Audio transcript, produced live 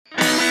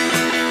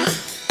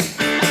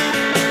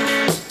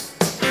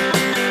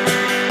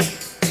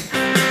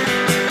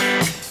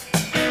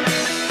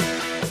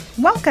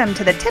Welcome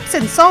to the Tips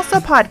and Salsa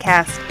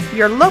podcast,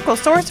 your local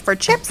source for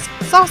chips,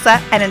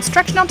 salsa, and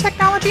instructional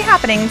technology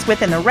happenings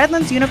within the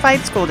Redlands Unified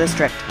School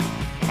District.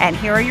 And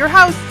here are your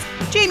hosts,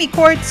 Jamie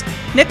Quartz,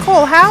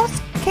 Nicole House,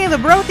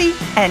 Caleb Rothy,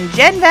 and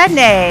Jen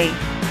Vadney.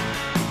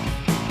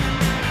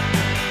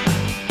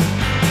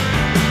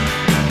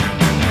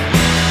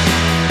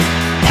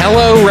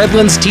 Hello,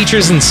 Redlands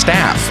teachers and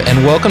staff,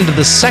 and welcome to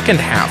the second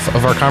half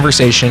of our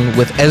conversation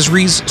with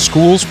Esri's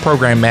Schools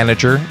Program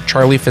Manager,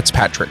 Charlie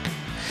Fitzpatrick.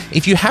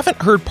 If you haven't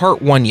heard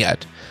part one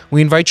yet,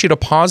 we invite you to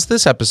pause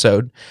this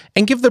episode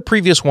and give the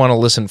previous one a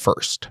listen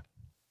first.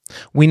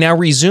 We now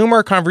resume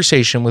our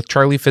conversation with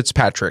Charlie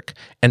Fitzpatrick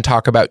and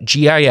talk about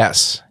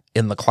GIS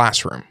in the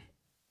classroom.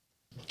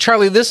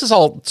 Charlie, this is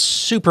all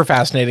super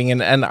fascinating,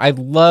 and I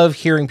love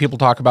hearing people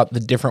talk about the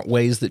different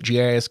ways that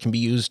GIS can be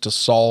used to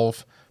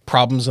solve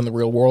problems in the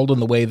real world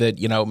and the way that,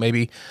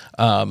 maybe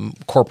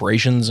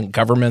corporations and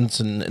governments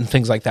and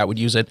things like that would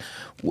use it.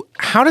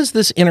 How does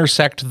this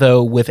intersect,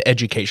 though, with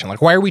education?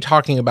 Like, why are we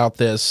talking about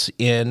this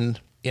in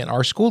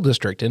our school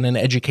district, in an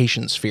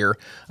education sphere?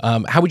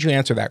 How would you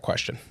answer that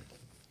question?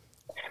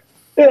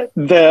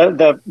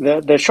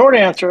 The short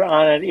answer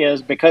on it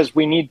is because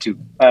we need to.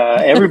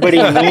 Everybody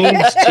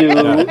needs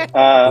to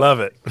love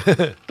it.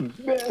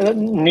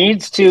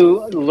 needs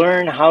to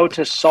learn how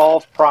to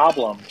solve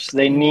problems.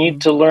 They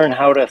need to learn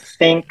how to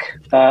think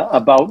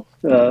about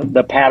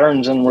the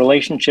patterns and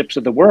relationships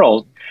of the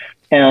world.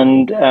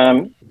 And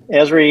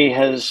Esri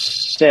has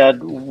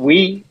said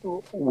we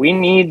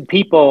need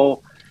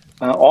people.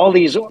 All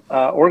these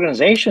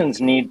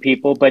organizations need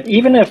people, but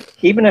even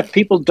if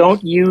people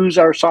don't use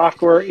our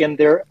software in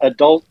their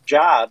adult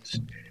jobs,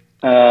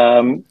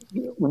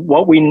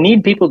 what we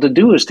need people to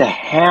do is to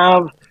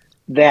have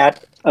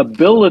that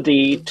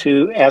ability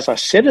to, as a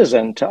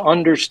citizen, to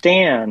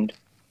understand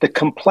the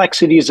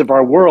complexities of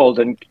our world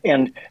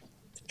and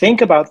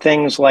think about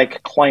things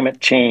like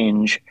climate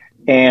change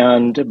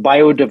and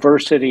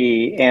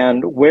biodiversity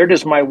and where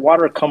does my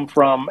water come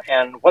from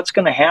and what's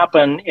going to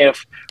happen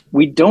if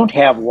we don't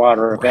have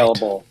water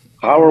available.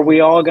 Right. How are we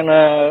all going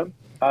to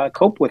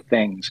cope with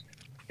things?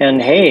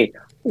 And hey,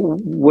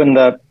 when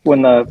the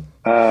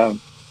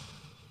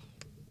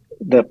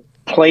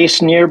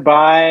place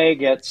nearby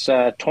gets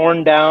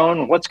torn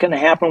down, what's going to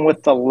happen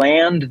with the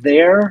land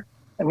there?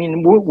 I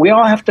mean, we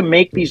all have to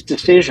make these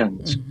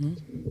decisions. Mm-hmm.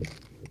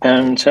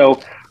 And so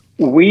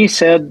Esri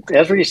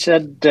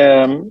said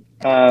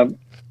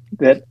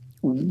that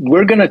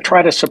we're going to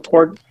try to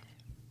support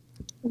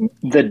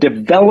the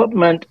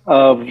development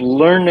of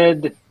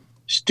learned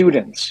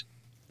students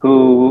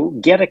who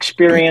get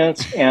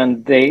experience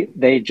and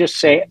they just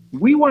say,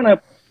 we want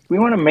to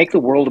make the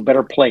world a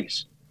better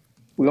place.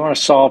 We want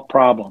to solve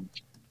problems.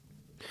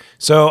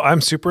 So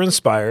I'm super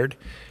inspired.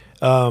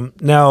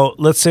 Now,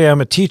 let's say I'm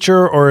a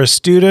teacher or a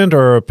student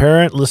or a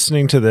parent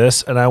listening to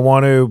this, and I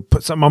want to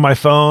put something on my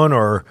phone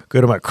or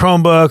go to my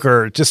Chromebook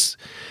or just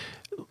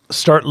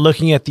start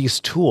looking at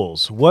these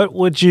tools. What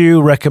would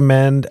you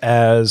recommend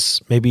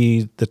as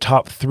maybe the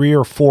top 3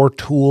 or 4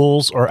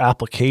 tools or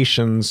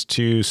applications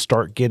to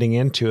start getting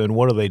into, and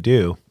what do they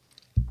do?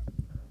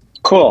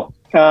 Cool.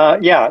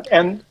 Yeah.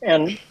 And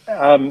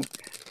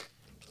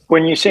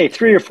when you say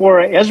 3 or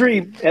 4,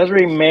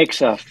 Esri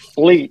makes a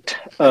fleet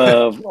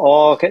of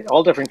all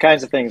different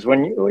kinds of things.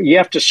 When you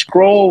have to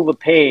scroll the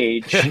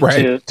page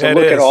right. to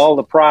look at all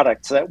the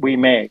products that we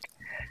make.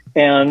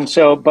 And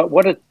so, but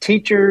what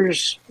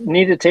teachers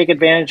need to take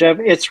advantage of,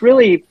 it's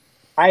really,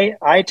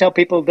 I tell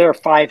people there are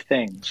 5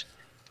 things.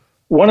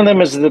 One of them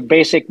is the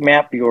basic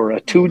map viewer,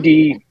 a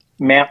 2D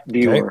map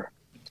viewer.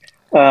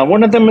 Okay.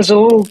 One of them is a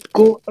little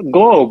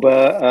globe,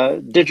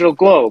 a digital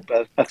globe,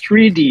 a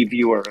 3D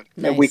viewer.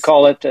 Nice. We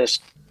call it a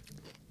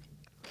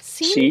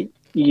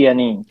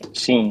C-E-N-E,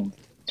 scene.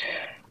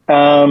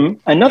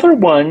 Another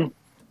one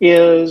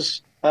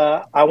is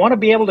I want to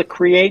be able to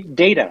create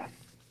data.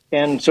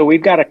 And so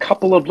we've got a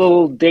couple of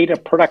little data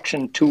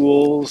production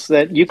tools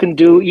that you can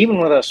do even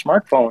with a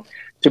smartphone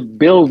to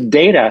build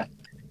data.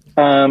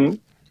 And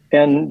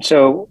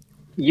so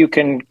you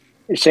can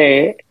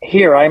say,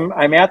 here,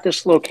 I'm at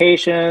this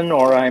location,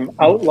 or I'm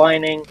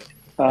outlining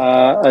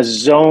a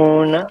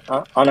zone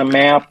on a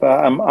map.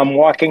 I'm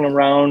walking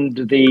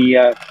around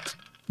the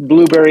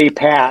blueberry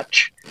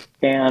patch,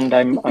 and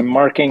I'm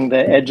marking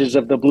the edges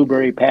of the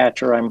blueberry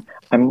patch, or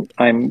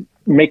I'm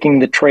making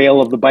the trail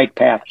of the bike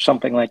path,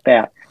 something like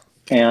that.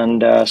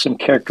 And some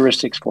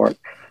characteristics for it.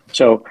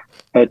 So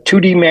a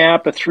 2D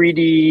map, a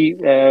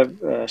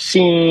 3D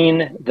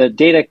scene, the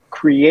data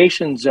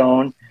creation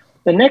zone.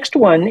 The next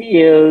one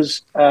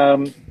is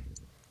a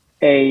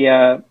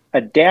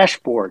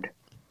dashboard.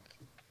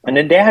 And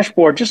a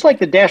dashboard, just like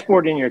the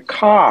dashboard in your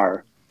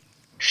car,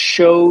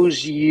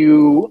 shows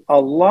you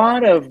a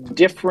lot of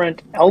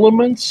different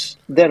elements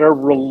that are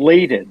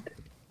related.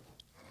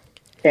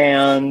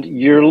 And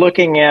you're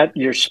looking at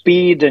your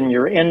speed and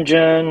your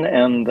engine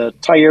and the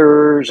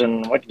tires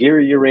and what gear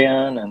you're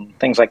in and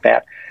things like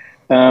that.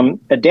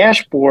 A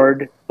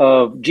dashboard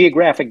of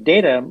geographic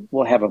data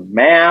will have a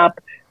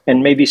map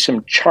and maybe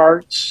some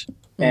charts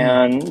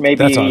and maybe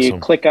That's you awesome.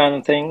 click on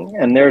a thing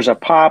and there's a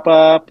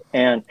pop-up,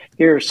 and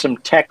here's some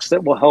text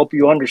that will help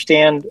you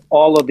understand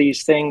all of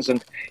these things.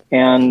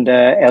 And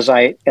as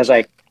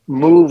I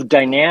move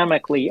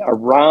dynamically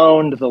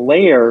around the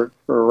layer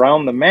or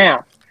around the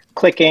map,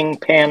 clicking,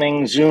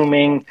 panning,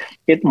 zooming,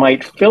 it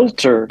might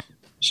filter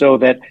so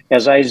that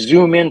as I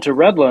zoom into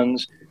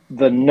Redlands,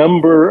 the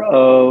number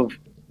of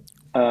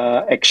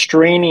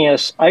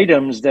extraneous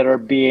items that are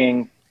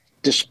being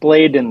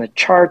displayed in the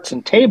charts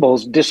and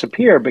tables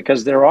disappear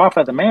because they're off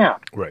of the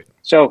map. Right.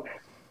 So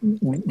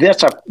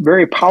that's a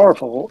very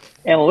powerful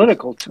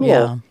analytical tool.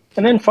 Yeah.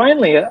 And then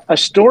finally, a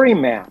story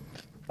map.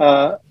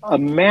 A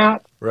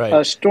map, Right.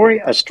 a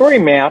story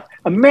map.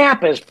 A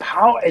map is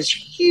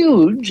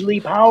hugely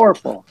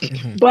powerful,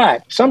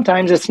 but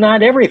sometimes it's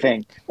not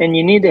everything. And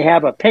you need to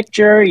have a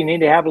picture. You need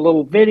to have a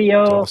little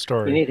video. Tell a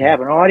story. You need to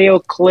have an audio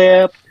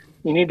clip.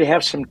 You need to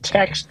have some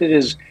text that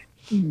is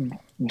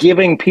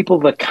giving people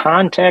the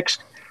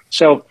context.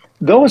 So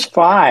those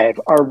 5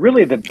 are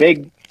really the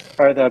big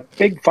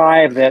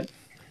 5 that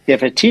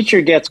if a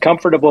teacher gets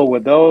comfortable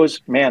with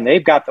those, man,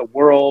 they've got the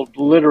world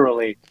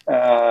literally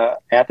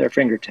at their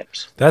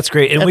fingertips. That's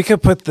great. And we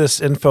could put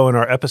this info in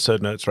our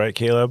episode notes, right,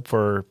 Caleb,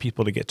 for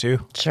people to get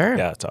to? Sure.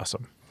 Yeah, it's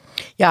awesome.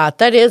 Yeah,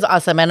 that is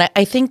awesome. And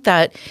I think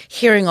that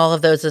hearing all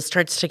of those, it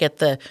starts to get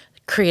the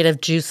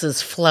creative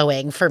juices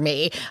flowing for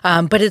me.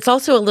 But it's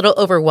also a little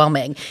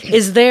overwhelming.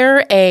 Is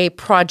there a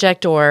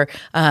project or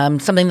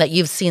something that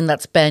you've seen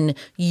that's been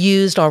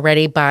used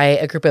already by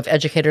a group of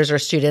educators or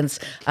students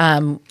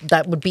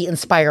that would be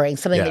inspiring?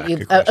 Something Yeah, that you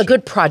good a question.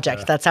 good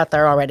project that's out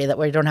there already that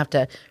we don't have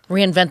to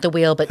reinvent the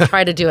wheel, but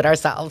try to do it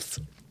ourselves.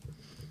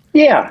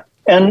 Yeah.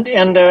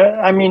 And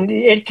I mean,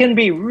 it can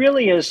be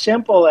really as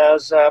simple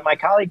as my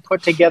colleague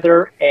put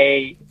together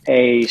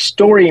a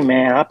story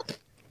map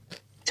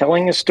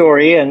telling a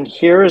story, and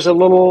here's a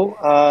little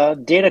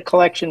data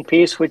collection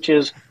piece, which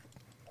is,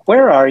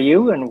 where are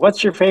you and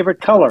what's your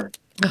favorite color?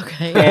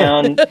 Okay.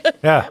 And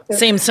Yeah.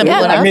 Seems simple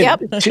Yeah, enough. I mean,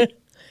 Yep.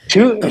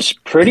 it's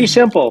pretty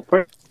simple.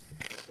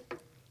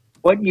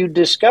 What you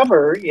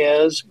discover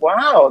is,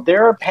 wow,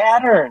 there are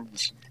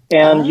patterns.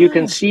 And you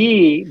can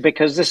see,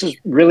 because this is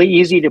really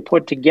easy to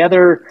put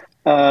together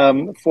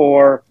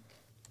for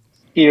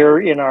here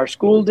in our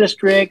school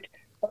district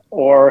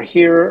or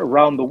here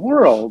around the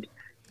world,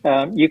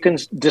 you can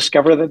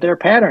discover that there are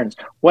patterns.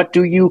 What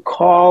do you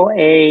call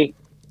a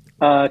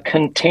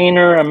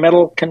container, a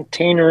metal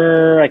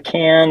container, a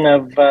can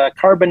of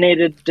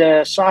carbonated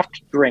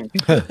soft drink?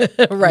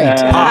 Right.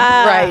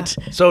 Right.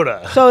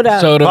 Soda. Soda.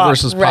 Soda Pop.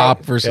 versus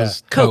pop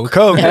versus Coke.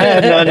 Coke.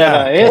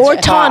 No. It's Or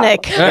pop.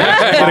 tonic.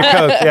 Get a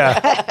Coke,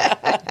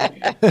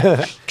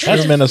 yeah.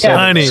 True Minnesota.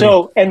 Honey.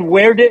 So, and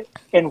where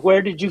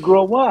did you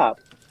grow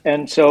up?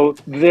 And so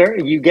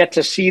there you get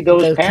to see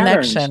those The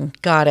patterns. connection.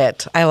 Got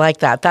it. I like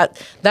that.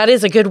 That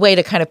is a good way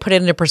to kind of put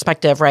it into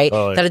perspective, right?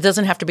 Oh, yeah. That it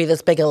doesn't have to be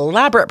this big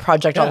elaborate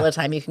project all the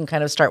time. You can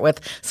kind of start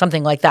with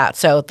something like that.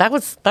 So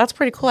that's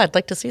pretty cool. I'd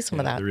like to see some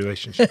of that. The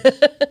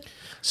relationship.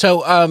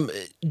 So,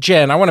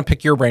 Jen, I want to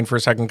pick your brain for a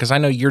second because I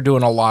know you're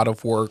doing a lot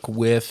of work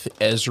with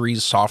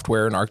Esri's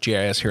software and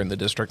ArcGIS here in the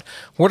district.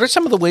 What are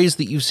some of the ways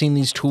that you've seen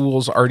these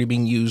tools already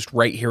being used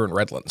right here in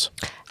Redlands?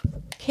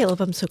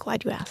 Caleb, I'm so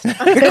glad you asked.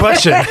 Good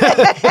question.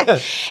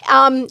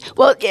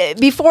 Well,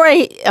 before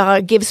I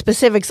give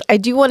specifics, I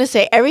do want to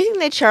say everything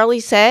that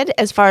Charlie said,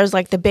 as far as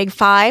like the big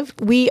 5,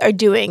 we are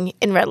doing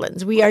in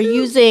Redlands. We are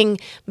using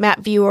Map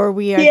Viewer.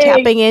 We are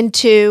tapping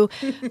into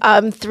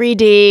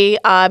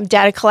 3D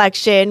data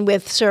collection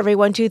with Survey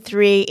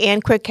 123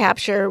 and Quick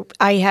Capture.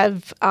 I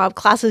have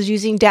classes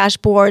using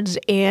dashboards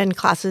and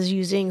classes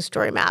using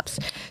story maps.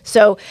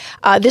 So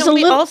there's Can a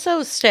we little.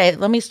 also say,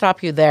 let me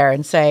stop you there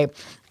and say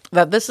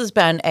that this has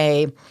been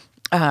a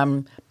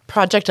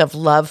project of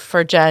love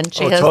for Jen.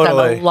 She has done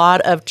totally. a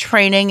lot of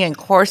training and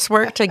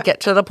coursework to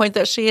get to the point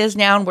that she is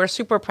now, and we're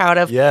super proud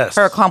of Yes.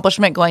 her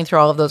accomplishment going through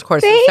all of those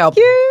courses. Thank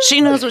you. She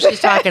knows what she's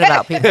talking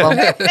about, people.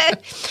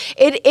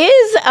 It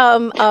is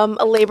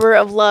a labor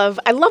of love.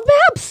 I love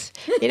maps.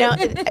 You know,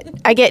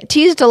 I get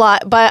teased a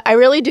lot, but I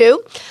really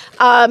do.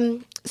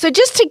 So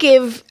just to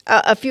give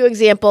a few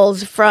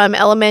examples from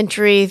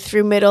elementary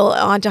through middle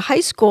onto high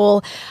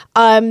school,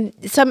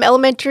 some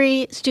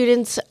elementary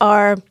students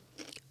are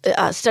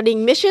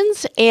studying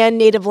missions and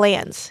native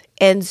lands.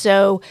 And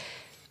so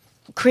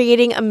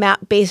creating a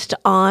map based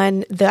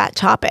on that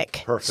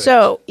topic. Perfect.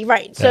 So,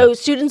 right. So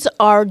students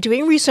are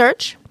doing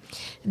research.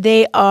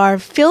 They are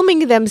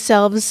filming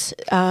themselves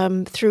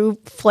through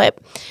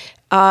Flip,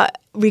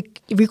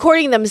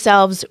 recording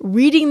themselves,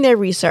 reading their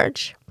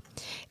research.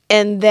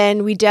 And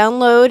then we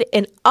download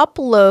and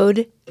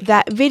upload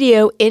that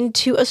video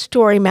into a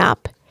story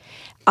map.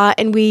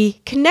 And we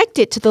connect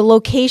it to the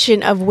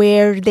location of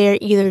where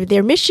either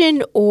their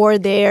mission or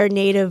their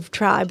native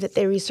tribe that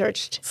they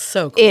researched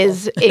So cool.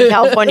 is in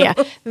California.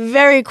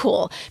 Very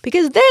cool.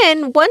 Because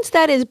then once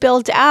that is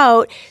built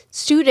out,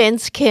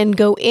 students can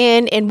go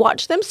in and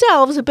watch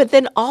themselves, but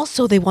then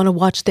also they want to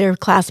watch their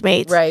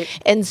classmates. Right.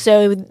 And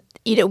so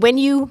when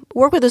you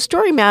work with a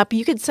story map,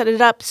 you could set it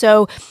up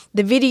so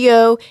the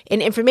video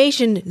and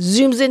information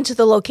zooms into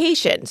the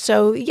location.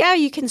 So yeah,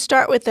 you can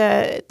start with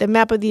the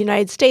map of the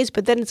United States,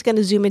 but then it's going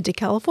to zoom into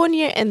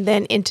California and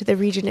then into the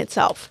region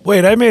itself.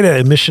 Wait, I made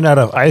a mission out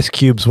of ice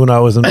cubes when I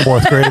was in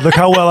 4th grade. Look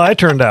how well I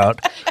turned out.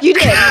 You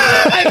did.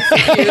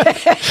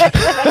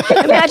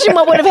 Imagine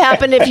what would have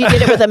happened if you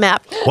did it with a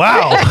map.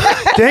 Wow.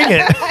 Dang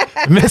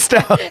it. Missed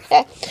out.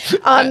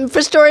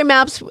 For story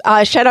maps,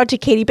 shout out to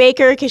Katie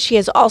Baker because she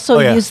has also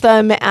used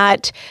them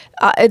at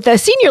the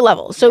senior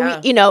level. So,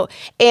 and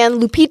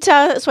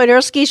Lupita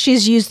Swiderski,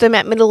 she's used them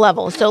at middle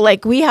level. So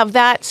we have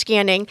that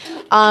scanning.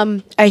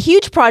 A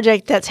huge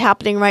project that's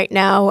happening right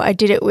now. I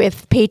did it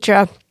with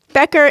Petra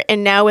Becker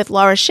and now with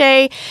Laura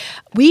Shea.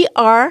 We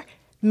are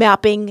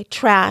mapping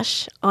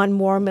trash on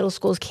Moore Middle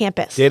School's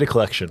campus. Data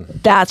collection.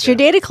 That's your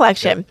data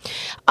collection.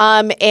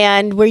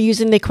 And we're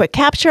using the Quick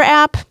Capture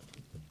app.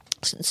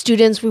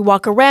 Students, we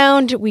walk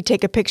around, we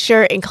take a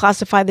picture and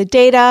classify the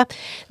data.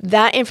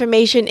 That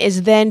information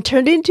is then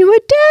turned into a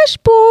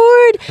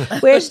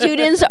dashboard where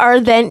students are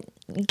then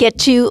get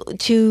to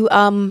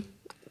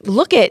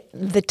look at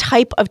the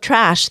type of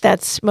trash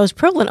that's most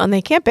prevalent on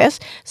their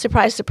campus.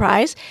 Surprise,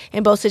 surprise.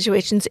 In both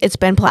situations, it's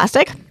been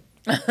plastic.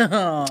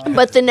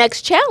 But the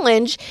next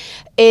challenge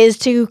is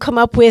to come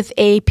up with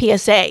a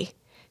PSA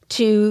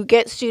to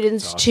get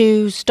students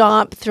to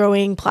stop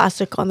throwing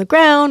plastic on the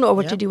ground or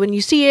what to do when you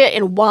see it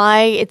and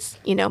why it's,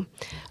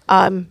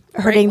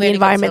 hurting the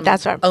environment.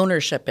 That's our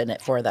ownership in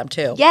it for them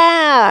too.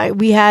 Yeah.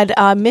 We had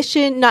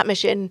Mariposa,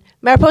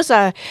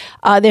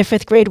 their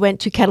 5th grade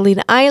went to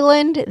Catalina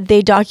Island.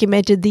 They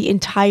documented the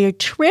entire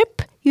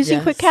trip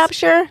using Quick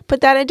Capture, put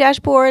that in a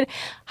dashboard.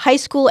 High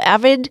school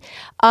AVID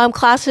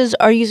classes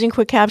are using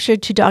Quick Capture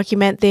to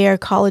document their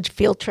college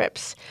field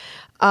trips.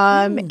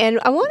 And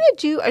I want to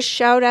do a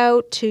shout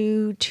out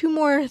to 2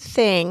 more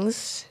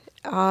things.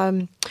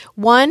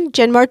 One,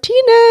 Jen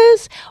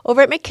Martinez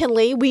over at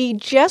McKinley. We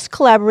just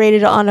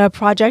collaborated on a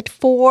project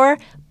for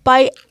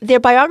their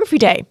biography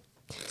day.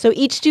 So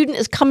each student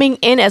is coming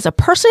in as a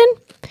person.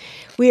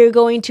 We are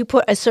going to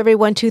put a Survey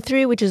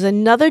 123, which is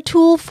another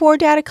tool for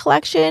data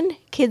collection.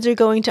 Kids are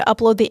going to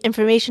upload the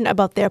information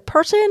about their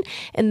person,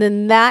 and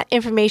then that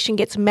information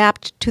gets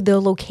mapped to the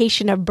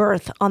location of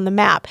birth on the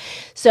map.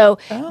 So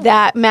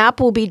that map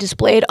will be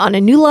displayed on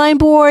a new line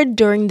board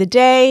during the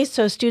day,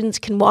 so students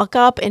can walk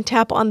up and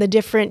tap on the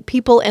different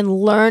people and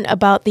learn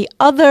about the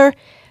other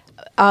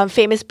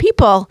famous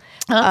people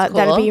that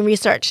are being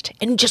researched.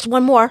 And just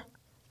one more.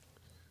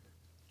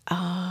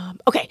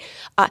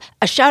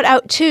 A shout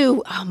out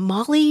to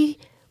Molly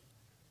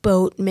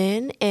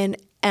Boatman and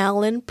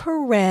Alan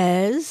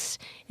Perez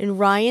and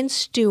Ryan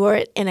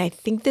Stewart, and I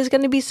think there's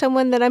going to be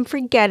someone that I'm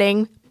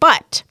forgetting,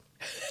 but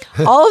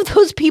all of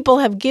those people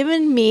have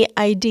given me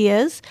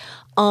ideas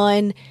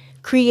on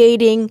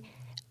creating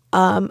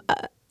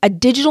a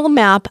digital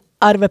map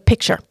out of a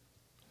picture.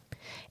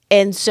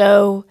 And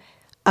so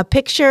a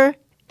picture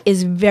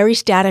is very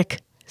static.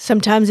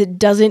 Sometimes it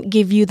doesn't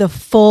give you the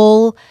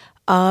full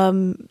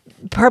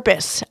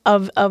purpose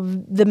of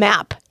the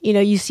map.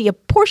 You see a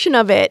portion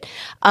of it.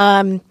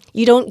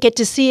 You don't get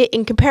to see it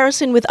in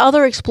comparison with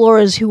other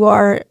explorers who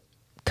are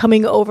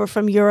coming over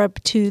from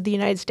Europe to the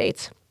United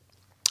States.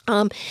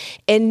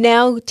 And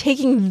now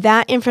taking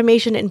that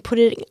information and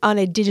putting it on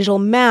a digital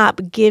map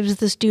gives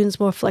the students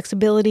more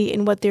flexibility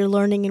in what they're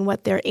learning and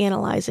what they're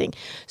analyzing.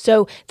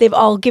 So they've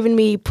all given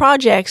me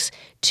projects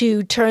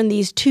to turn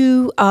these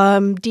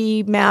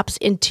 2D maps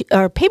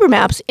or paper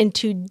maps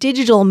into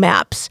digital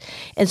maps.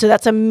 And so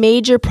that's a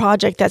major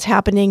project that's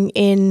happening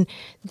in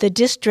the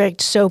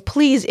district. So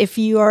please, if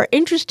you are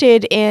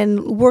interested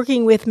in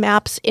working with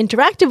maps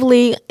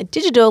interactively,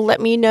 digital, let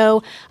me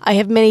know. I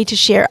have many to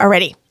share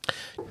already.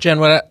 Jen,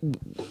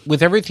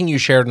 with everything you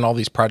shared in all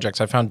these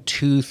projects, I found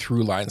 2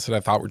 through lines that I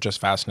thought were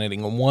just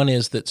fascinating. And one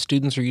is that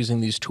students are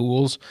using these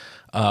tools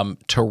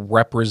to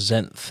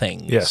represent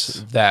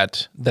things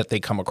that they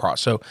come across.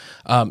 So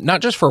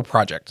not just for a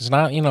project. It's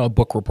not, a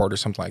book report or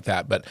something like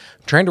that, but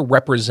trying to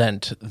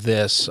represent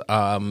this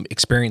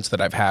experience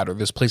that I've had or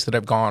this place that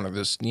I've gone or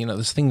this,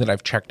 this thing that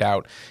I've checked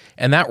out.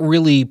 And that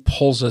really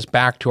pulls us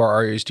back to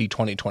our RISD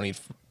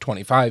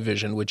 2025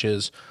 vision, which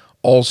is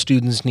all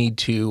students need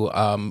to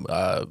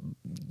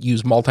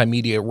use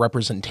multimedia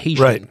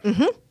representation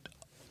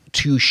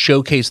to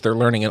showcase their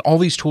learning. And all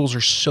these tools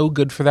are so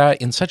good for that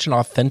in such an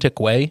authentic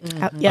way.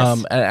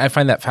 Yes. And I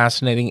find that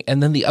fascinating.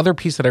 And then the other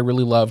piece that I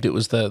really loved, it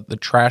was the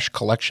trash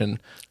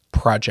collection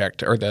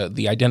project or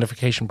the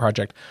identification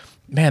project.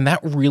 Man, that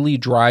really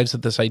drives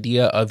at this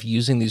idea of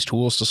using these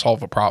tools to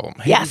solve a problem.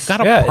 Hey, Yes. we've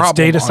got a Yeah, it's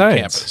problem data on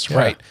science. campus, Yeah.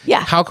 right? Yeah.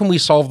 How can we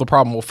solve the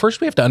problem? Well,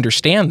 first we have to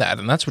understand that,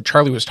 and that's what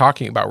Charlie was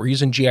talking about. We're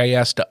using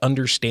GIS to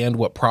understand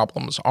what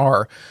problems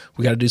are.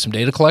 We got to do some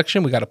data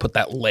collection. We got to put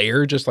that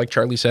layer, just like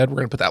Charlie said, we're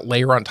going to put that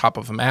layer on top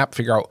of a map,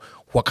 figure out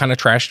what kind of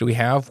trash do we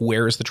have,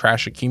 where is the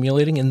trash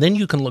accumulating, and then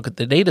you can look at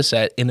the data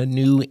set in a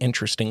new,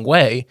 interesting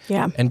way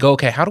Yeah. and go,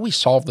 okay, how do we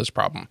solve this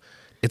problem?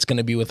 it's going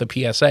to be with a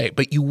PSA.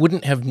 But you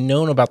wouldn't have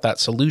known about that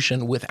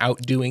solution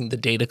without doing the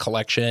data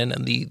collection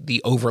and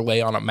the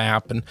overlay on a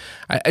map. And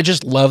I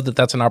just love that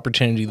that's an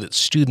opportunity that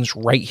students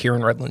right here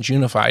in Redlands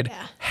Unified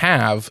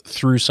have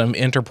through some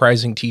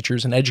enterprising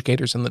teachers and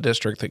educators in the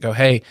district that go,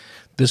 hey,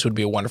 this would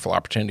be a wonderful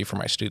opportunity for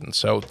my students.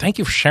 So thank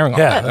you for sharing all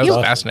that. That was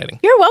fascinating.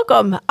 You're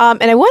welcome.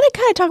 And I want to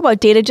kind of talk about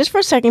data just for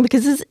a second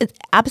because this is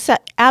an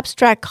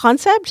abstract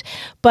concept.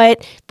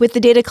 But with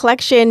the data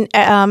collection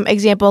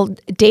example,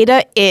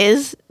 data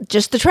is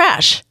just the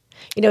trash.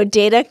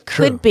 Data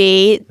could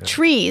be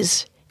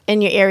trees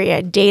in your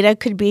area. Data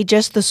could be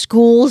just the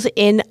schools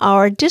in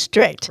our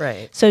district.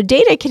 Right. So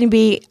data can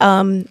be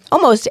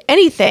almost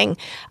anything.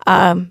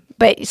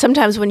 But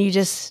sometimes when you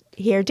just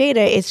hear data,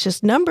 it's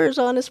just numbers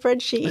on a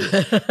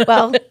spreadsheet.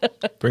 Well,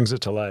 brings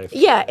it to life.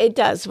 Yeah, it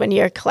does when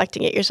you're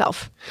collecting it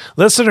yourself.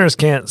 Listeners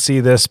can't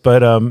see this,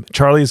 but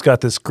Charlie's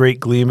got this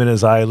great gleam in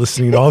his eye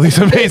listening to all these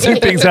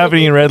amazing things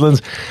happening in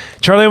Redlands.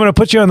 Charlie, I'm going to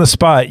put you on the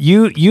spot.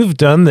 You've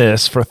done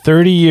this for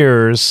 30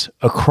 years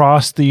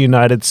across the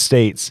United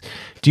States.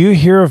 Do you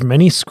hear of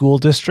many school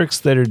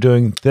districts that are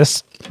doing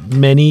this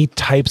many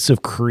types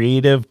of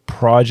creative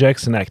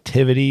projects and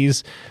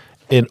activities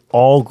in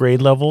all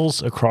grade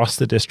levels across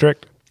the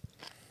district?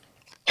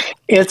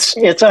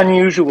 It's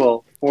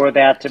unusual for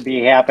that to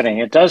be happening.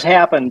 It does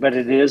happen, but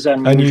it is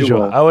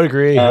unusual. I would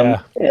agree.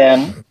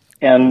 And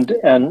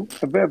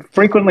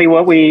frequently,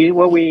 what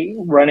we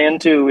run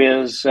into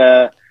is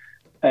a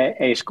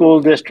school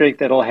district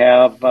that'll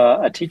have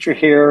a teacher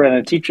here and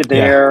a teacher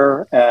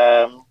there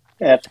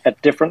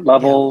at different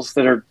levels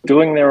that are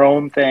doing their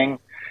own thing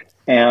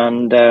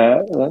and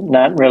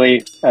not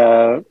really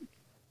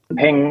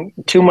paying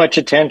too much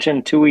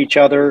attention to each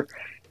other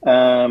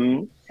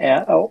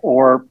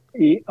or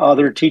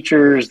other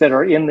teachers that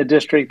are in the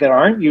district that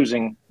aren't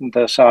using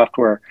the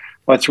software.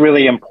 What's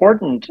really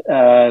important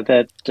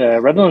that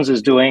Redlands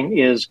is doing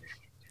is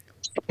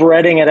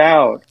spreading it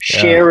out,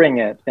 sharing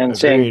it, and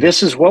saying,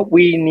 this is what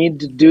we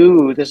need to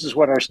do. This is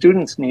what our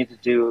students need to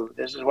do.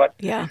 This is what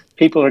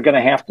people are going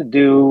to have to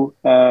do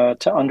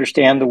to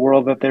understand the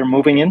world that they're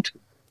moving into.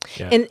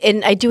 Yeah.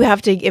 And I do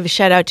have to give a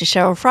shout out to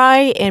Cheryl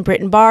Fry and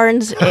Britton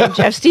Barnes and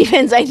Jeff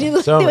Stevens. I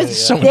do.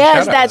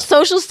 That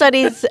social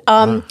studies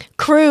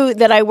crew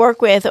that I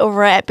work with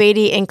over at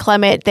Beatty and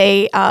Clement.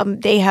 They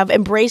have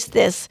embraced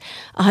this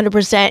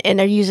 100% and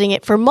are using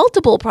it for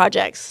multiple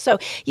projects. So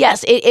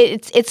yes,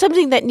 it's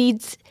something that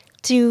needs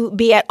to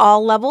be at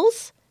all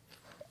levels,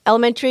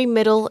 elementary,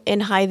 middle,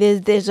 and high.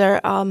 There's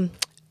a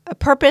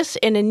purpose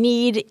and a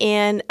need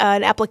and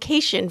an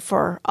application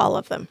for all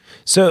of them.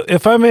 So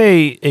if I'm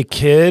a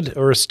kid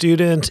or a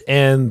student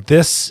and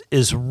this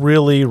is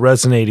really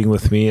resonating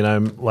with me and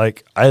I'm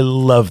like, I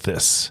love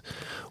this,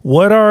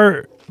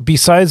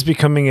 besides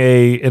becoming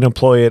an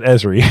employee at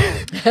Esri,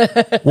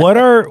 what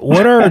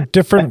are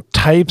different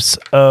types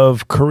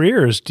of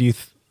careers do you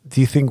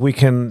think we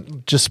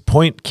can just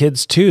point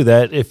kids to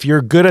that if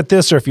you're good at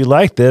this or if you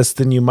like this,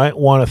 then you might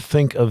want to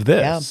think of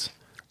this?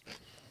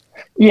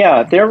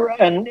 Yeah,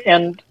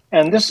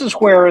 and this is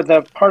where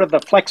the part of the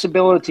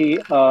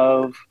flexibility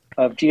of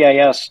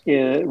GIS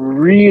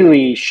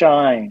really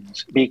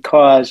shines,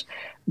 because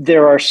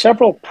there are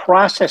several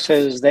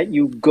processes that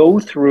you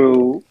go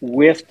through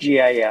with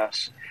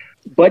GIS,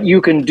 but you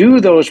can do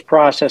those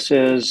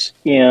processes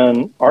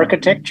in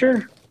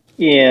architecture,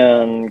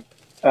 in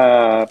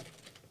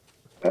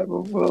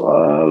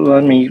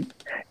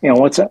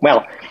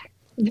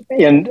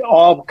in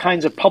all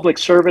kinds of public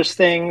service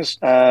things.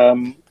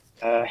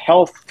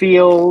 Health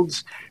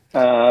fields,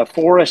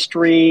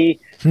 forestry.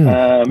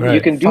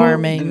 You can do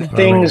farming,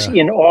 things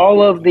in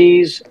all of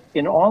these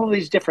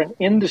different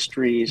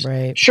industries.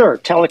 Right. Sure,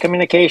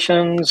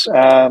 telecommunications.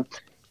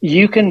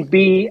 You can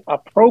be a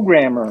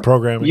programmer.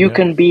 You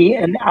can be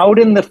an out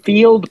in the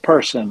field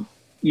person.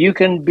 You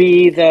can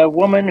be the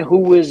woman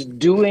who is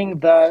doing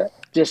the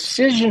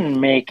decision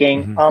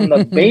making on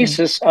the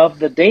basis of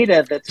the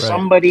data that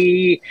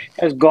somebody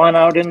has gone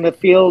out in the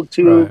field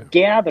to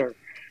gather.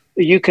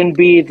 You can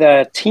be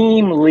the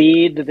team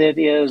lead that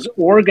is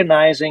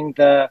organizing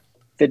the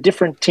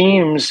different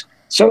teams.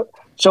 So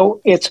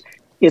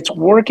it's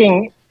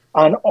working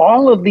on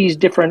all of these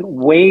different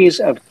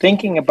ways of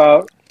thinking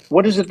about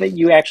what is it that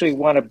you actually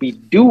want to be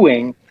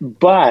doing,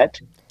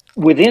 but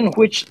within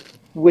which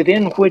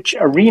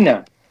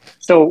arena.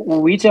 So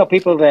we tell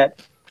people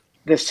that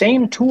the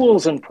same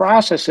tools and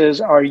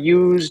processes are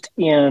used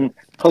in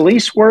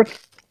police work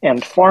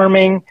and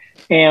farming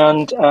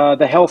and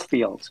the health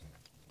fields.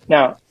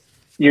 Now,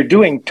 you're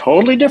doing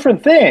totally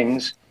different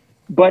things,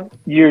 but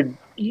you've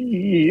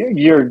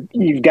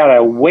got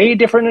a way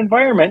different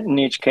environment in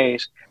each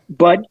case,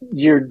 but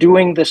you're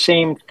doing the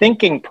same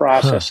thinking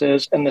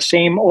processes and the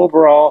same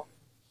overall,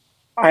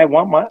 I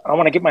want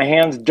to get my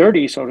hands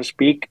dirty, so to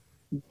speak,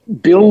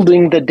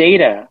 building the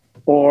data,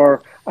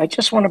 or I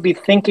just want to be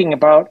thinking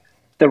about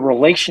the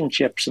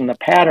relationships and the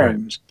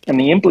patterns and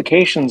the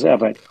implications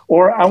of it,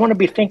 or I want to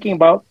be thinking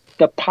about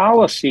the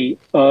policy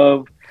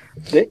of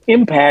the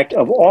impact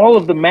of all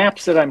of the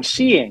maps that I'm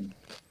seeing.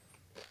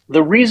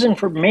 the reason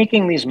for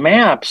making these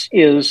maps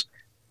is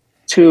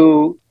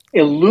to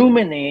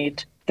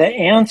illuminate the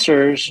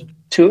answers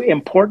to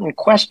important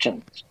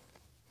questions.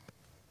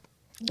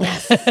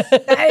 Yes,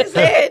 that is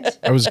it.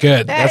 That was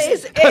good.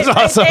 That's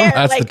awesome. Right there.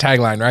 That's the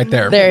tagline right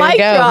there. There you Mic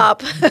go.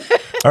 drop.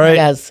 All right.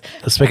 Yes.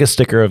 Let's make a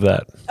sticker of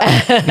that.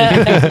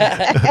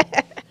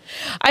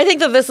 I think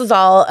that this is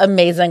all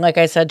amazing, like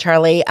I said,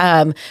 Charlie.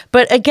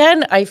 But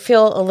again, I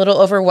feel a little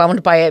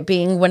overwhelmed by it,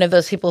 being one of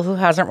those people who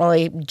hasn't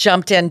really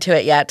jumped into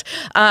it yet.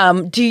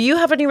 Do you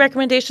have any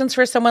recommendations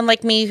for someone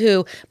like me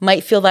who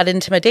might feel that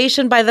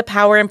intimidation by the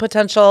power and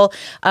potential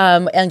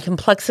and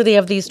complexity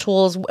of these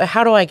tools?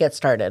 How do I get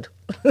started?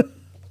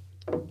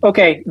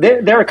 Okay,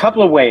 there are a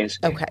couple of ways.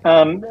 Okay.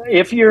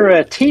 If you're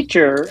a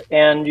teacher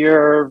and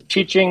you're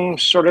teaching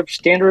sort of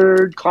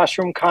standard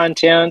classroom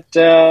content,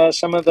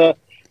 some of the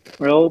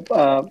real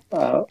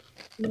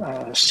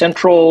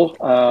central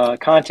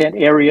content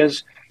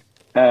areas,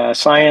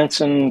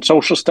 science and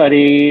social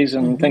studies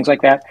and things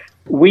like that,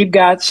 we've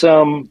got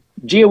some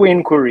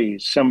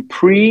geo-inquiries, some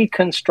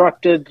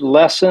pre-constructed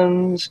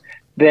lessons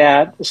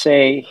that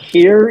say,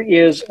 here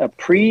is a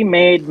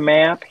pre-made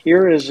map,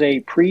 here is a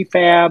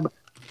prefab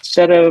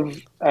set of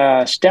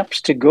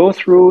steps to go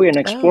through in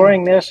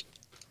exploring this,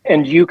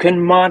 and you can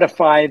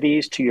modify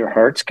these to your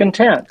heart's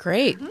content.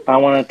 Great. I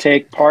want to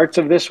take parts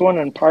of this one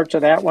and parts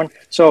of that one.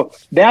 So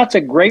that's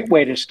a great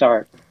way to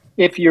start.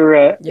 If you're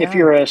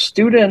a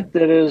student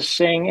that is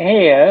saying,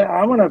 hey,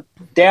 I want to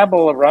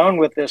dabble around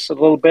with this a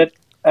little bit,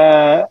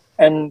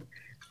 and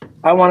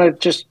I want to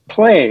just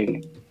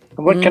play.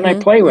 What can I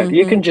play with?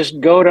 You can just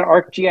go to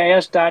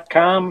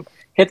arcgis.com,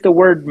 hit the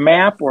word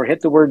map or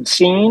hit the word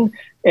scene,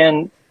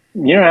 and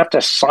you don't have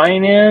to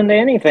sign in to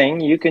anything.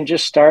 You can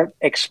just start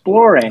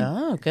exploring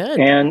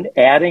and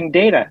adding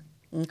data.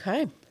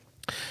 Okay.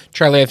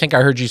 Charlie, I think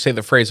I heard you say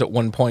the phrase at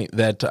one point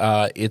that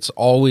it's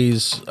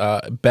always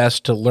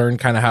best to learn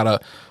kind of how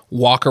to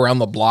walk around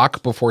the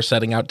block before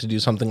setting out to do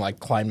something like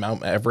climb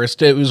Mount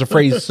Everest. It was a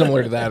phrase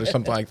similar to that or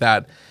something like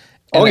that.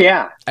 And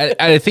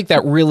I think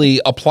that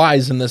really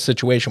applies in this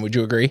situation. Would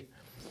you agree?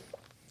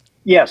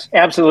 Yes,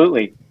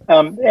 absolutely.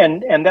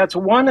 And that's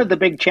one of the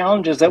big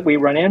challenges that we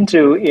run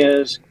into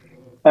is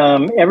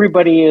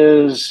everybody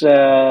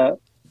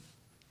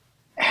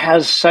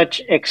has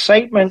such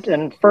excitement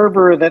and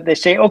fervor that they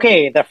say,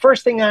 okay, the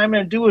first thing I'm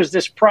going to do is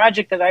this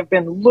project that I've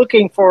been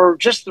looking for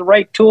just the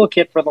right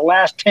toolkit for the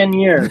last 10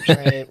 years.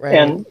 Right.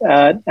 And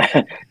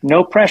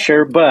no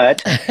pressure,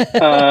 but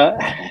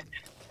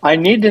I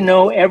need to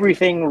know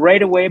everything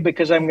right away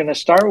because I'm going to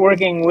start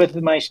working with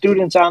my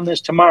students on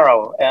this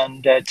tomorrow,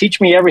 and teach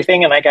me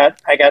everything. And I got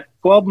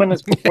 12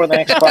 minutes before the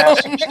next class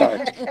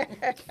starts,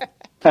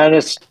 and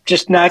it's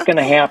just not going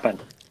to happen.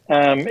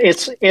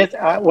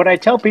 What I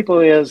tell people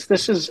is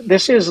this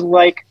is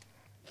like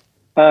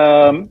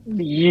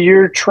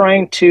you're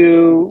trying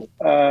to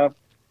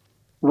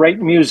write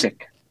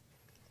music.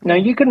 Now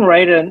you can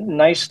write a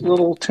nice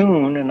little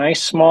tune, a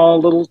nice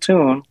small little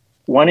tune,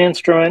 one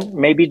instrument,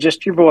 maybe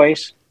just your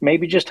voice,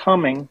 maybe just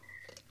humming,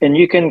 and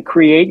you can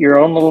create your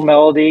own little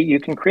melody. You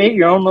can create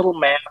your own little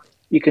map.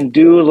 You can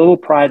do a little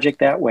project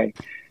that way.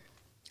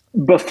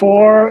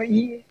 Before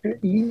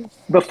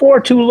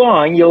too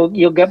long,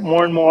 you'll get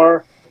more and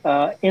more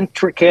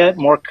intricate,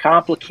 more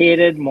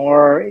complicated,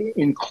 more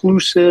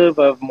inclusive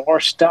of more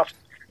stuff,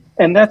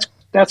 and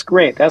that's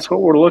great. That's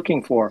what we're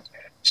looking for.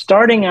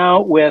 Starting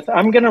out with,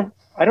 I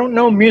don't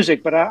know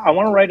music, but I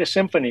want to write a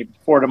symphony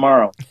for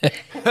tomorrow.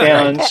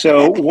 And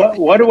so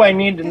what do I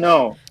need to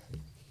know?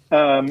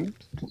 How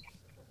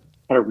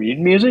to read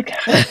music?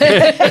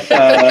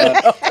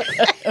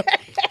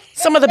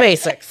 Some of the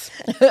basics.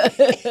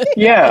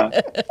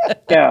 Yeah.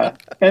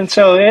 And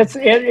so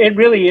it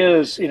really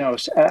is,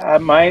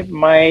 my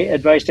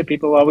advice to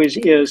people always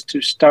is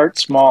to start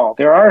small.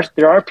 There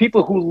are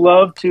people who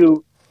love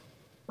to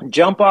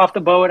jump off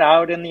the boat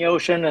out in the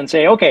ocean and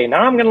say, okay,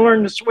 now I'm going to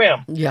learn to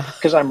swim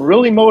because I'm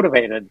really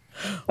motivated.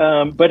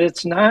 But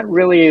it's not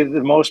really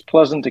the most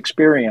pleasant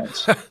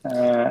experience.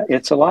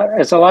 It's a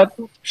lot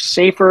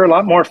safer, a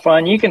lot more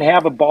fun. You can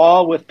have a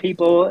ball with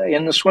people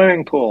in the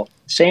swimming pool.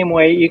 Same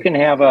way you can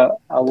have a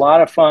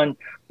lot of fun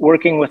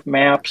working with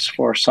maps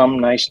for some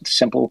nice,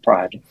 simple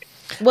project.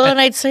 Well,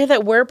 and I'd say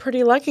that we're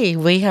pretty lucky.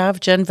 We have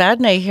Jen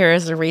Vadnais here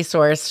as a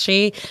resource.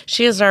 She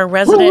is our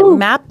resident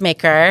map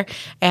maker,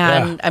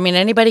 and I mean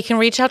anybody can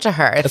reach out to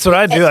her. That's what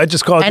I do. I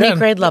just call any Jen.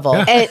 grade level.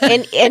 Yeah.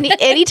 And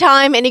any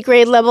time, any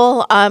grade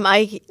level.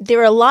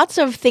 There are lots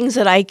of things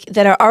that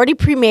are already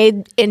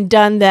pre-made and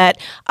done that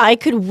I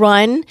could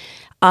run.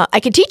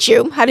 I could teach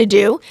you how to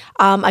do.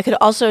 I could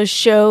also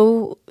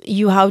show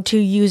you how to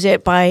use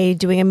it by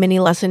doing a mini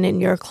lesson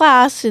in your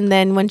class. And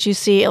then once you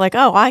see like,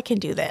 oh, I can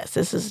do this.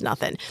 This is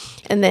nothing.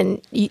 And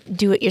then you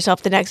do it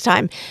yourself the next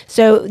time.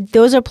 So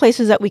those are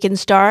places that we can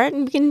start.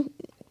 And we can,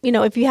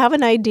 if you have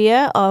an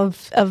idea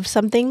of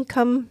something,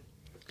 come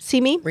see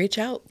me. Reach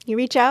out. You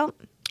reach out.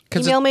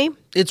 Email me.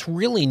 it's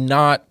really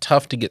not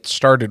tough to get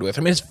started with.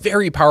 I mean, it's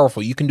very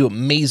powerful. You can do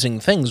amazing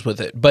things with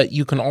it, but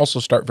you can also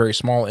start very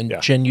small. And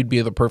Jen, you'd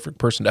be the perfect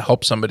person to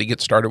help somebody get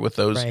started with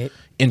those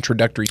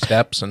introductory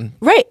steps. And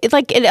right, it's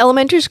like in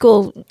elementary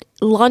school,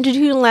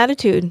 longitude and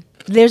latitude.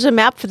 There's a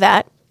map for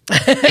that.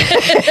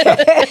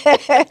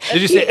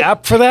 Did you say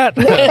app for that?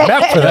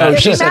 Map for that.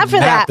 she said map for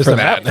that. There's a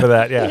map for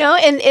that. Yeah. You know,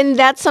 and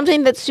that's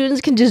something that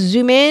students can just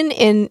zoom in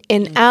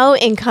and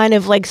out and kind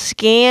of like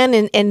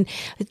scan and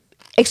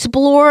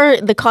explore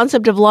the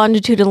concept of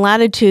longitude and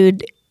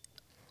latitude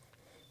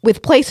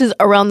with places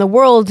around the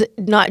world,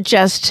 not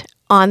just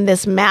on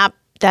this map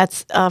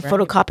that's a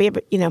photocopy of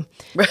it, you know.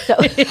 So,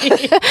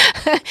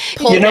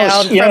 Pull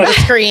down from the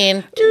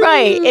screen.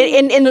 right.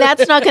 And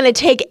that's not going to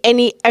take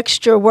any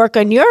extra work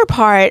on your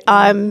part.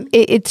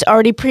 It's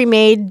already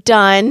pre-made,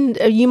 done.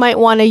 You might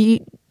want to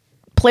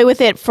play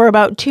with it for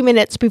about 2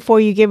 minutes before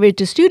you give it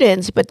to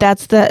students, but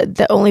that's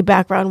the only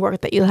background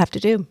work that you'll have to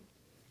do.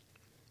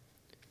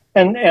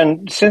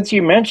 And since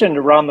you mentioned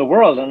around the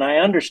world, and I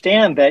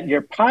understand that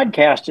your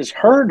podcast is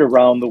heard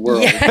around the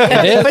world.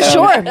 For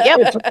sure.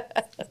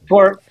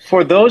 Yep.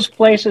 For those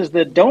places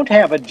that don't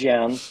have a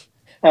Jen,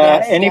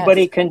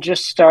 anybody can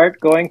just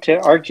start going to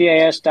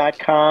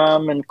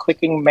arcgis.com and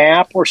clicking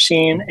map or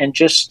scene and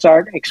just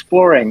start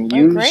exploring.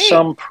 Use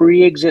some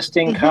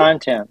pre-existing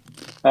content.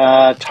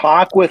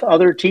 Talk with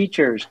other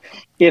teachers.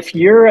 If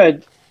you're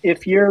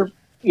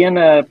in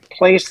a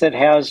place that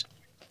has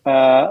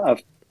a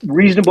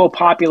reasonable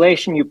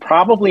population, you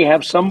probably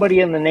have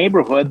somebody in the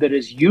neighborhood that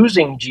is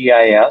using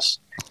GIS,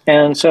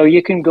 and so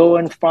you can go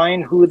and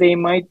find who they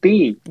might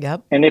be.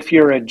 Yep. And if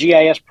you're a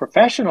GIS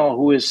professional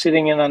who is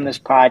sitting in on this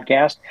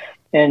podcast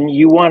and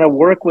you want to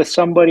work with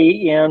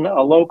somebody in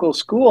a local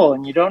school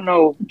and you don't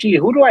know, gee,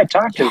 who do I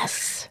talk to?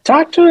 Yes.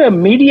 Talk to a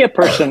media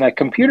person, a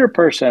computer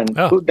person.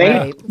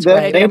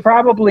 They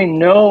probably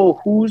know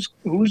who's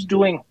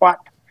doing what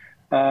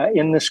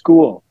in the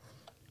school.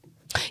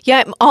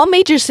 Yeah, all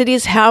major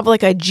cities have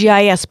like a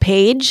GIS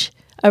page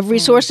of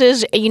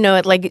resources. You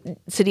know, like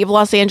City of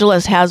Los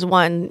Angeles has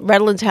one,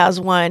 Redlands has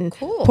one,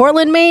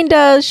 Portland, Maine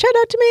does. Shout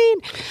out to Maine.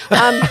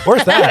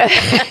 Where's that?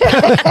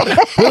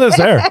 Who lives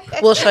there?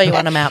 We'll show you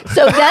on a map.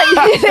 So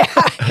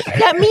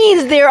that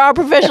means there are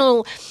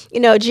professional,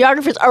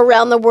 geographers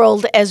around the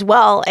world as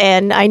well.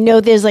 And I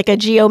know there's like a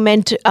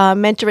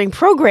mentoring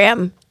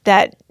program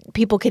that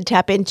people can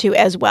tap into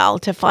as well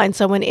to find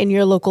someone in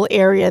your local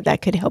area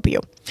that could help you.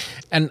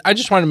 And I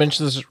just wanted to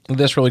mention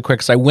this really quick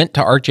because I went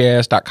to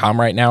arcgis.com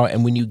right now,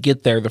 and when you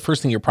get there, the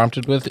first thing you're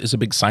prompted with is a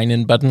big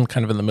sign-in button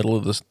kind of in the middle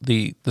of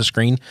the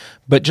screen.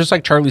 But just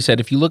like Charlie said,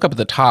 if you look up at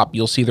the top,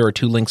 you'll see there are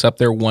 2 links up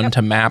there, one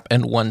to map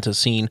and one to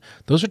scene.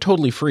 Those are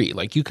totally free.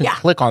 Like you can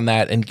click on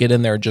that and get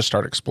in there and just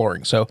start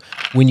exploring. So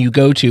when you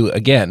go to,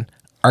 again,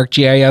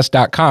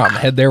 arcgis.com,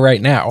 head there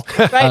right now.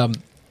 Right.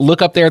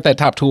 Look up there at that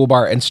top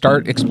toolbar and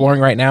start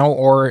exploring right now.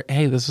 Or,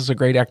 hey, this is a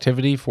great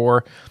activity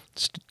for a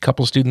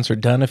couple students are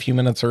done a few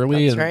minutes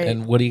early.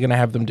 And what are you going to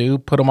have them do?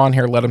 Put them on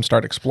here, let them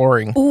start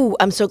exploring. Ooh,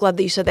 I'm so glad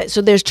that you said that.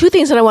 So there's 2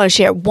 things that I want to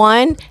share.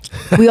 One,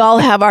 we all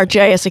have our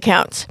GIS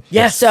accounts.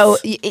 Yes. So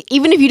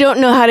even if you don't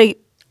know how to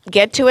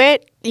get to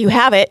it, you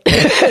have it.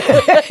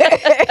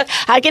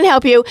 I can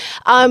help you.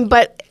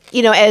 But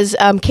as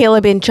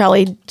Caleb and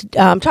Charlie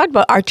talked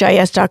about,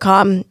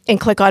 arcgis.com and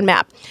click on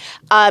map.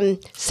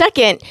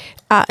 Second,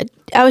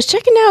 I was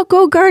checking out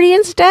Go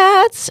Guardian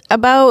stats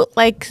about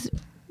like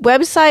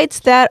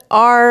websites that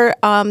are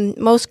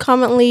most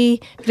commonly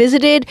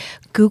visited.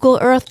 Google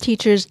Earth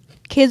teachers,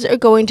 kids are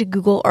going to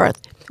Google Earth,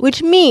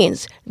 which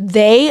means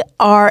they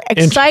are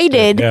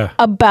excited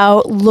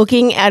about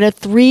looking at a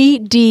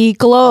 3D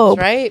globe.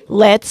 That's right.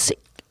 Let's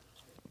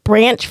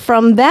branch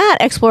from that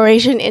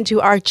exploration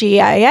into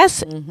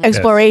ArcGIS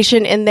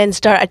exploration and then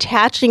start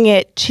attaching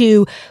it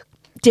to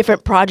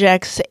different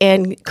projects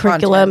and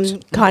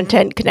curriculum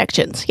content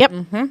connections. Yep.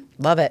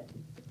 Love it.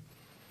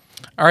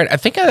 All right, I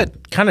think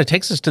that kind of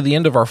takes us to the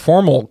end of our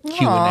formal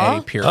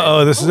Q&A period.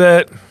 Oh, this is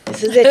it.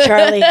 This is it,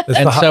 Charlie.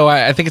 And so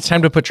I think it's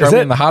time to put Charlie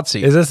in the hot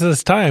seat. Is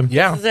this time?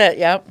 Yeah. This is it.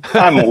 Yep.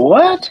 I'm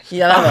what?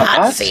 Yeah, the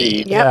hot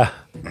seat. Yep.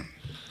 Yeah.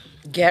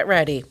 Get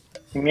ready.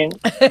 You mean,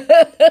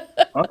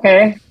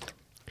 okay.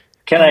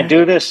 Can I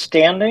do this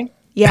standing?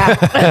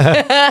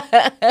 Yeah.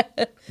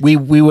 We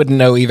wouldn't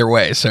know either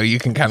way, so you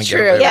can kind of get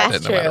away with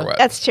it no matter what.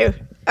 That's true.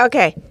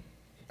 Okay.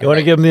 You want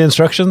to give them the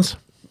instructions?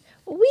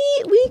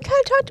 We kind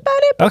of talked about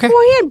it Okay.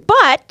 beforehand,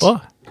 but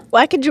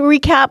I could do a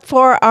recap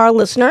for our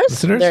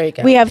listeners. There you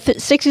go. We have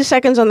 60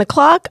 seconds on the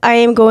clock. I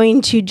am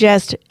going to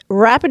just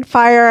rapid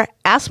fire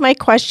ask my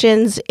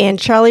questions, and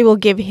Charlie will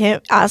give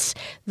us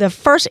the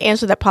first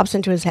answer that pops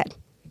into his head.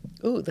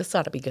 Ooh, this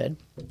ought to be good.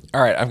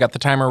 All right, I've got the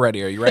timer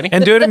ready. Are you ready?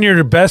 And do it in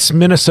your best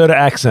Minnesota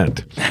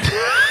accent.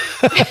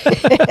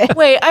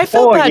 Wait, I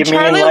felt that you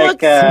Charlie mean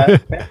looks.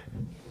 like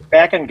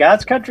back in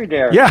God's country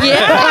there? Yeah.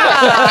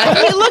 Yeah,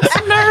 he looks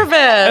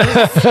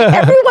nervous.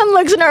 Everyone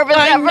looks nervous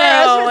I at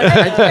know.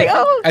 first. Like,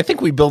 oh. I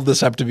think we build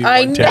this up to be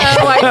I one know. take.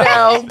 I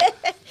know.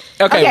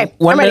 Okay,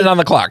 1 minute on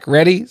the clock.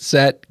 Ready,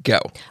 set, go.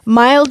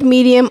 Mild,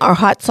 medium, or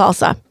hot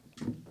salsa?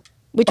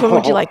 Which one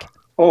would you like?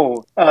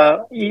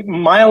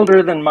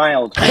 Milder than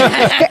mild.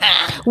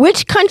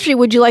 Which country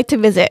would you like to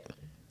visit?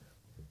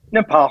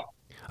 Nepal.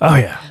 Oh,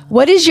 yeah.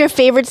 What is your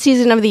favorite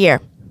season of the year?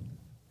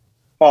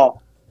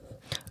 Fall.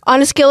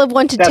 On a scale of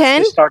 1 to That's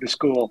 10, the start of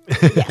school.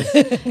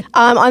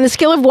 on the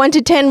scale of 1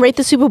 to 10, rate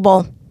the Super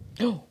Bowl.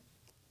 The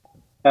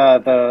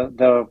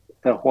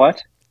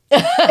what?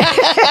 0.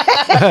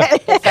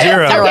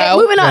 Okay,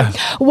 moving on.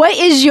 What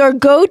is your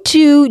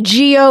go-to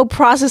geo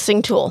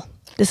processing tool?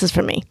 This is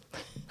for me.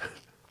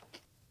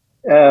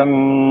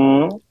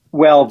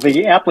 Well,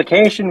 the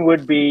application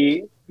would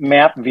be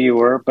Map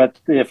Viewer, but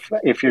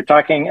if you're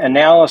talking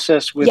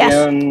analysis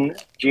within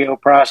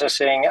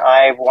geoprocessing,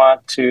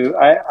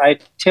 I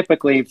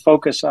typically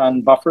focus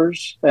on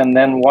buffers and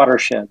then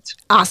watersheds.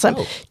 Awesome.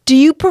 Do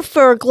you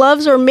prefer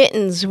gloves or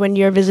mittens when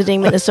you're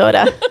visiting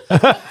Minnesota?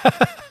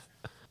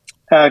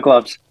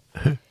 Gloves.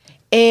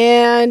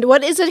 And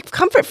what is a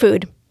comfort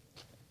food?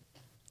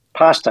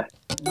 Pasta.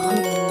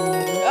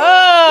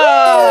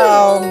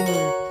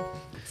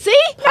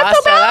 See? Not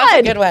so bad. That's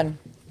a good one.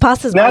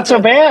 Pasta's Not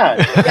so bad.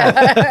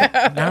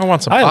 Now I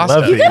want some I pasta.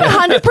 love these.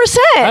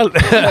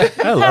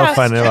 100%. I love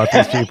finding out about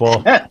these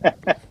people.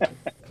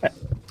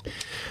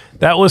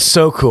 That was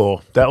so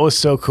cool. That was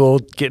so cool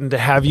getting to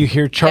have you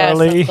here,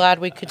 Charlie. Yes, I'm glad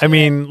we could do I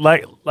mean,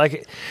 like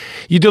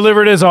you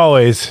delivered as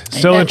always.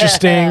 So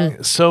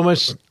interesting, so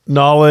much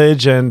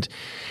knowledge, and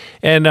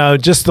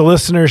just the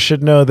listeners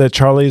should know that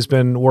Charlie's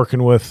been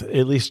working with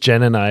at least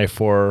Jen and I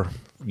for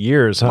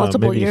years,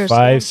 Multiple maybe years,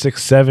 5, yeah.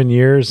 6, 7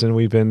 years, and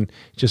we've been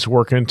just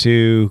working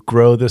to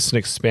grow this and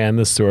expand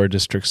this through our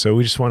district. So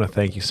we just want to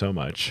thank you so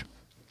much.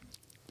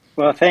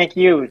 Well, thank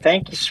you.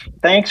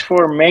 Thanks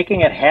for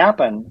making it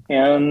happen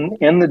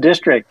in the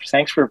district.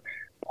 Thanks for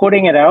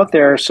putting it out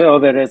there so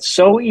that it's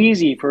so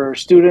easy for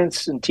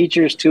students and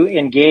teachers to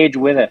engage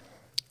with it.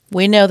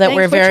 We know that Thanks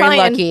we're for very trying.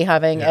 lucky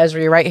having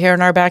Esri right here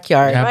in our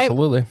backyard.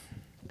 Absolutely.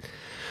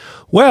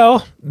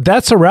 Well,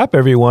 that's a wrap,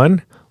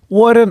 everyone.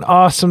 What an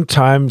awesome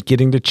time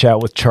getting to chat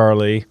with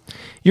Charlie.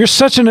 You're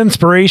such an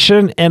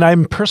inspiration, and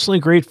I'm personally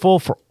grateful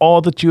for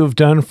all that you have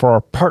done for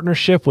our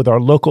partnership with our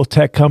local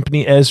tech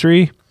company,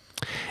 Esri.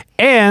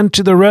 And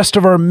to the rest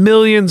of our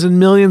millions and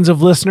millions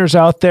of listeners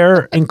out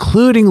there,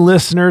 including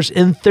listeners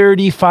in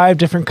 35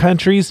 different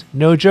countries.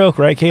 No joke,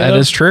 right, Caleb? That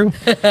is true.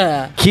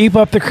 Keep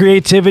up the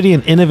creativity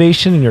and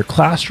innovation in your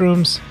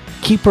classrooms.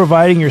 Keep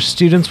providing your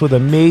students with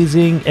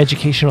amazing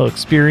educational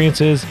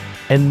experiences.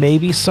 And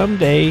maybe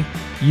someday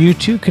you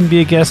too can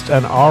be a guest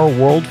on our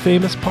world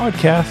famous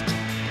podcast.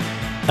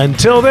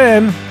 Until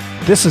then,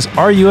 this is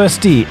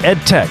RUSD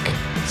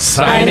EdTech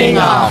signing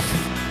off.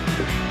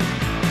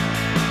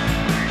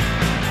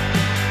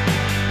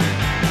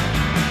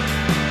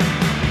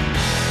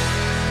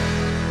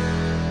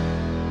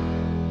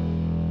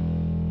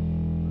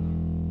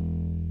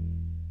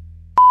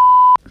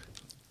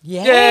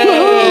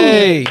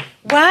 Yay!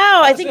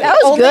 Wow, I think That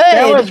was good.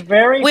 That was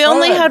very We fun.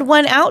 only had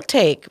one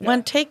outtake,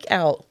 one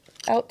takeout.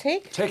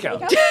 Outtake?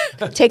 Takeout.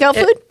 Takeout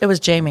food? It was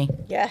Jamie.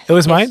 Yeah. It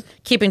was mine?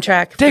 Keeping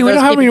track. Dang, For we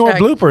those don't have any keeping more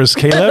track. bloopers,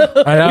 Caleb.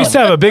 I know. We used to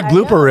have a big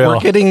blooper reel. We're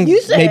getting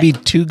maybe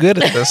too good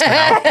at this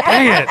now.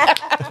 Dang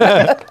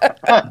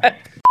it.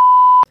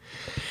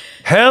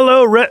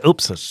 Hello,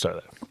 oops, let's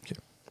start that. Okay.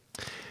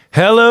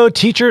 Hello,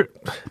 teacher.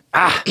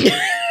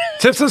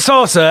 Tips and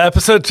Salsa,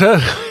 episode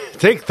 10.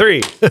 Take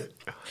 3.